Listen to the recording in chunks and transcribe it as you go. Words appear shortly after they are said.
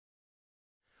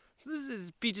So this is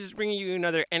Peaches bringing you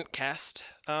another Entcast.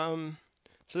 So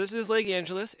this is Lake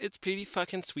Angeles. It's pretty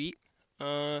fucking sweet.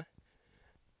 Looks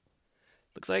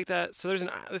like that. So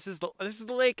this is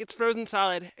the lake. It's frozen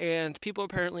solid, and people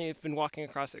apparently have been walking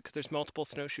across it because there's multiple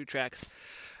snowshoe tracks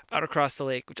out across the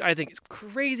lake, which I think is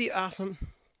crazy awesome.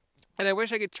 And I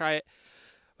wish I could try it,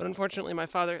 but unfortunately my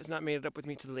father has not made it up with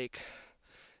me to the lake,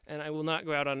 and I will not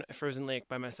go out on a frozen lake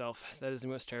by myself. That is the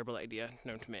most terrible idea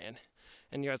known to man,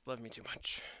 and you guys love me too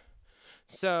much.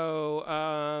 So,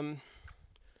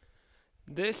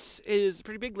 this is a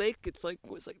pretty big lake. It's like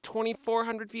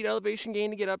 2,400 feet elevation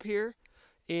gain to get up here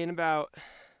in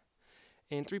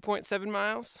 3.7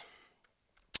 miles.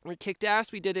 We kicked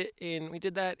ass. We did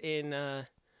that in, it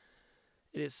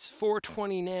is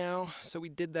 4:20 now, so we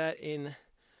did that in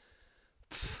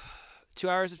 2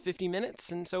 hours and 50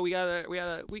 minutes, and so we got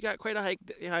quite a hike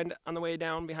on the way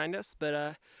down behind us,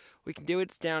 but we can do it.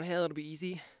 It's downhill. It'll be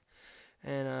easy.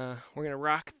 And we're gonna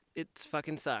rock its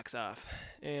fucking socks off.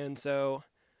 And so,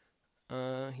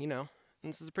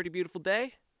 this is a pretty beautiful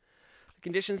day. The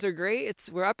conditions are great.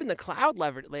 We're up in the cloud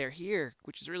layer here,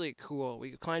 which is really cool.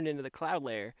 We climbed into the cloud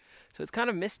layer, so it's kind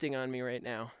of misting on me right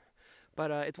now. But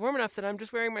it's warm enough that I'm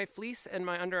just wearing my fleece and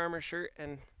my Under Armour shirt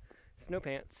and snow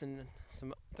pants and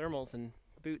some thermals and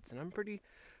boots, and I'm pretty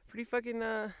fucking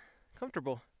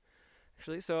comfortable,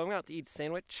 actually. So I'm about to eat a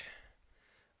sandwich.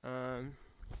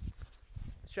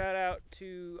 Shout out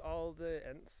to all the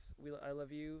Ents. I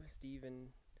love you, Steve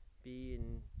and B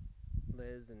and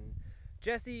Liz and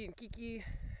Jesse and Kiki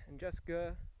and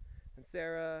Jessica and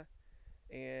Sarah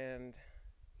and,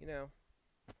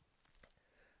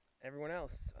 everyone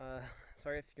else.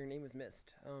 Sorry if your name was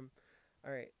missed.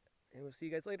 Alright, and we'll see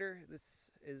you guys later. This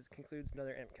concludes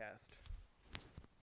another Entcast.